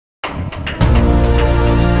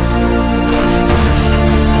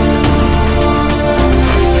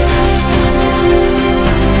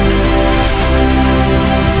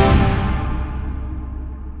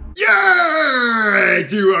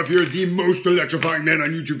Duhop here, the most electrifying man on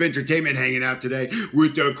YouTube entertainment, hanging out today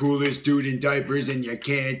with the coolest dude in diapers, and you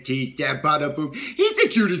can't teach that. Bada boom. He's the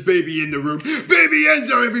cutest baby in the room. Baby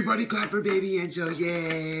Enzo, everybody clap for Baby Enzo,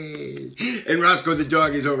 yay! And Roscoe the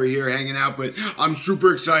dog is over here hanging out, but I'm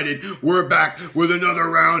super excited. We're back with another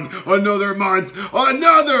round, another month,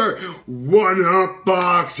 another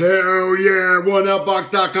 1UPBOX. Hell yeah,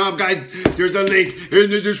 1UPBOX.com. Guys, there's a link in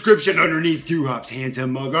the description underneath Duhop's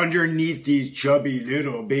handsome mug, underneath these chubby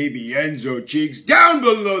little Baby Enzo cheeks. Down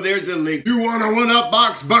below, there's a link. You want a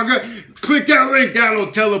 1UPBOX bugger? Click that link.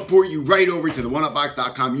 That'll teleport you right over to the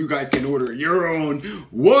 1UPBOX.com. You guys can order your own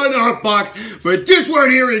 1UPBOX. But this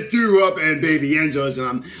one here is Duhop and Baby Enzo's,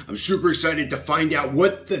 and I'm super excited to find out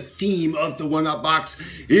what the theme of the 1UPBOX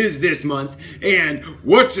is this month and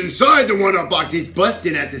what's inside the 1UPBOX. It's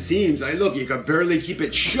busting at the seams. Look, you can barely keep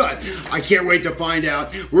it shut. I can't wait to find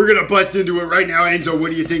out. We're gonna bust into it right now. Enzo,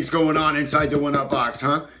 what do you think's going on inside the 1UPBOX,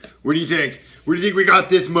 huh? What do you think? What do you think we got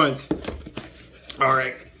this month? All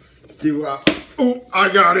right. Oh, I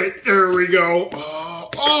got it. There we go.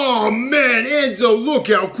 Oh, man, Enzo, look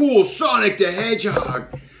how cool. Sonic the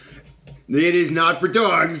Hedgehog. It is not for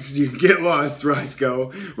dogs. You get lost,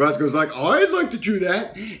 Roscoe. Roscoe's like, oh, I'd like to do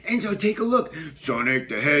that. Enzo, take a look. Sonic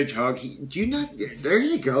the Hedgehog. Do you not? There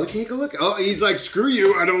you go. Take a look. Oh, he's like, screw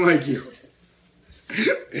you. I don't like you.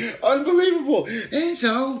 Unbelievable.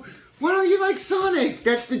 Enzo, why don't you like Sonic?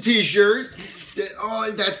 That's the t-shirt. Oh,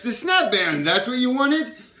 that's the snap band. That's what you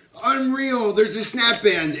wanted? Unreal. There's a snap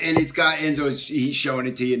band, and it's got Enzo. He's showing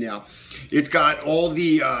it to you now. It's got all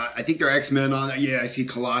the, I think they're X-Men on it. Yeah, I see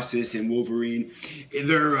Colossus and Wolverine.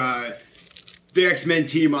 They're the X-Men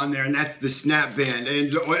team on there, and that's the snap band.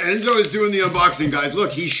 Enzo is doing the unboxing, guys.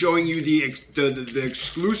 Look, he's showing you the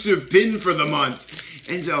exclusive pin for the month.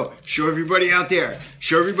 Enzo, show everybody out there.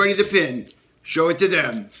 Show everybody the pin. Show it to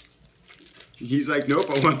them. He's like, nope,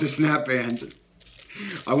 I want the snap band.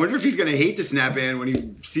 I wonder if he's going to hate the snap band when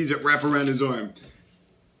he sees it wrap around his arm.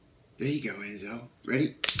 There you go, Enzo.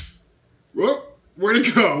 Ready? Whoop, where'd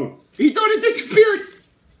it go? He thought it disappeared.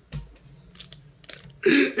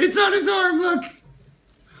 It's on his arm, look.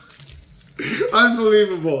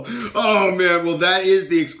 Unbelievable. Oh, man. Well, that is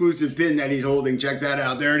the exclusive pin that he's holding. Check that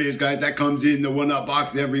out. There it is, guys. That comes in the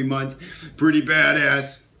 1UPBOX every month. Pretty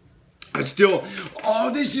badass. Still,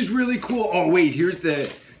 oh, this is really cool. Oh, wait. Here's there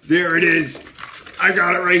it is. I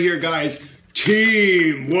got it right here, guys.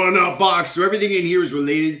 Team 1UPBOX. So everything in here is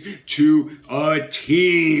related to a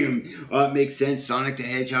team. Makes sense. Sonic the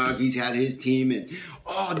Hedgehog, he's had his team. And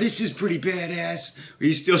oh, this is pretty badass.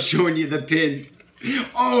 He's still showing you the pin.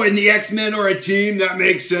 Oh, and the X-Men are a team. That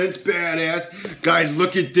makes sense. Badass. Guys,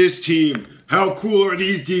 look at this team. How cool are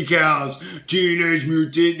these decals? Teenage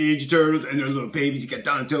Mutant Ninja Turtles and their little babies. You got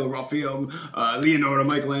Donatello, Raphael, Leonardo,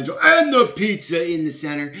 Michelangelo, and the pizza in the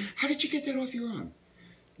center. How did you get that off your arm?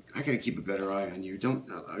 I gotta keep a better eye on you. Don't,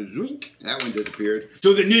 zoink. That one disappeared.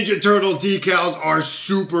 So the Ninja Turtle decals are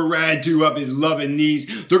super rad. Duhop is loving these.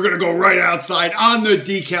 They're gonna go right outside on the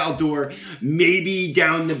decal door, maybe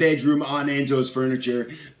down the bedroom on Enzo's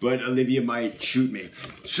furniture, but Olivia might shoot me.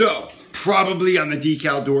 So, probably on the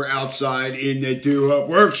decal door outside in the Duhop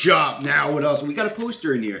workshop. Now, what else? We got a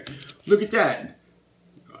poster in here. Look at that.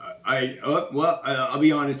 I'll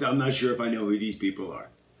be honest, I'm not sure if I know who these people are.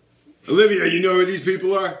 Olivia, you know who these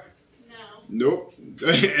people are? No. Nope.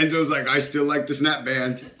 Enzo's like, I still like the snap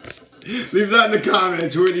band. Leave that in the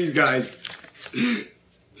comments. Who are these guys?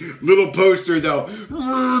 Little poster, though.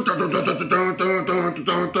 Look at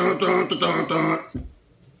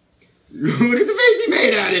the face he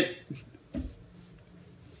made at it.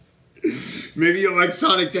 Maybe you like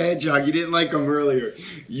Sonic the Hedgehog. You didn't like him earlier.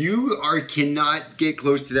 You cannot get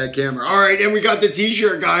close to that camera. All right, and we got the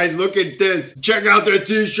t-shirt, guys. Look at this. Check out the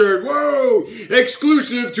t-shirt. Whoa!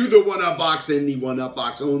 Exclusive to the 1UPBOX and the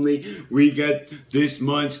 1UPBOX only. We get this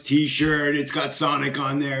month's t-shirt. It's got Sonic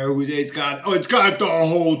on there. It's got the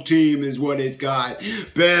whole team is what it's got.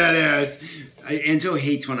 Badass. Enzo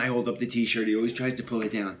hates when I hold up the t-shirt. He always tries to pull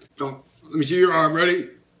it down. Don't. Let me see your arm. Ready?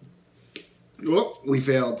 Whoop, we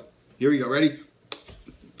failed. Here we go, ready?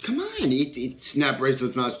 Come on, it's snap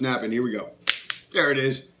bracelet's not snapping. Here we go. There it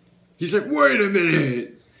is. He's like, wait a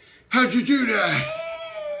minute. How'd you do that?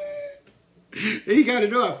 And he got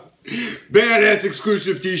it off. Badass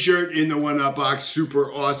exclusive t-shirt in the 1UP box.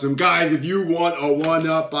 Super awesome. Guys, if you want a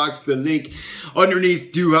 1UP box, the link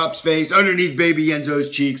underneath Duhop's face, underneath Baby Enzo's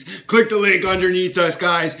cheeks. Click the link underneath us,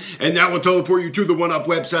 guys, and that will teleport you to the 1UP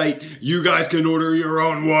website. You guys can order your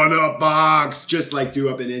own 1UP box, just like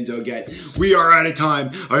Duhop and Enzo get. We are out of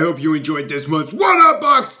time. I hope you enjoyed this month's 1UP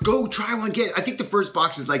box. Go try one, get. I think the first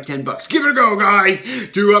box is like 10 bucks. Give it a go, guys.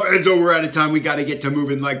 Duhop, Enzo, we're out of time. We got to get to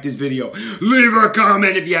moving. Like this video. Leave a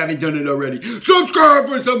comment if you haven't done it already. Subscribe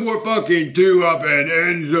for some more fucking Duhop and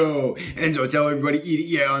Enzo. Enzo, tell everybody, eat it,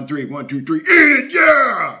 yeah, on 3. 1, 2, 3. Eat it,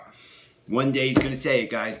 yeah! One day he's gonna say it,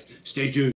 guys. Stay tuned.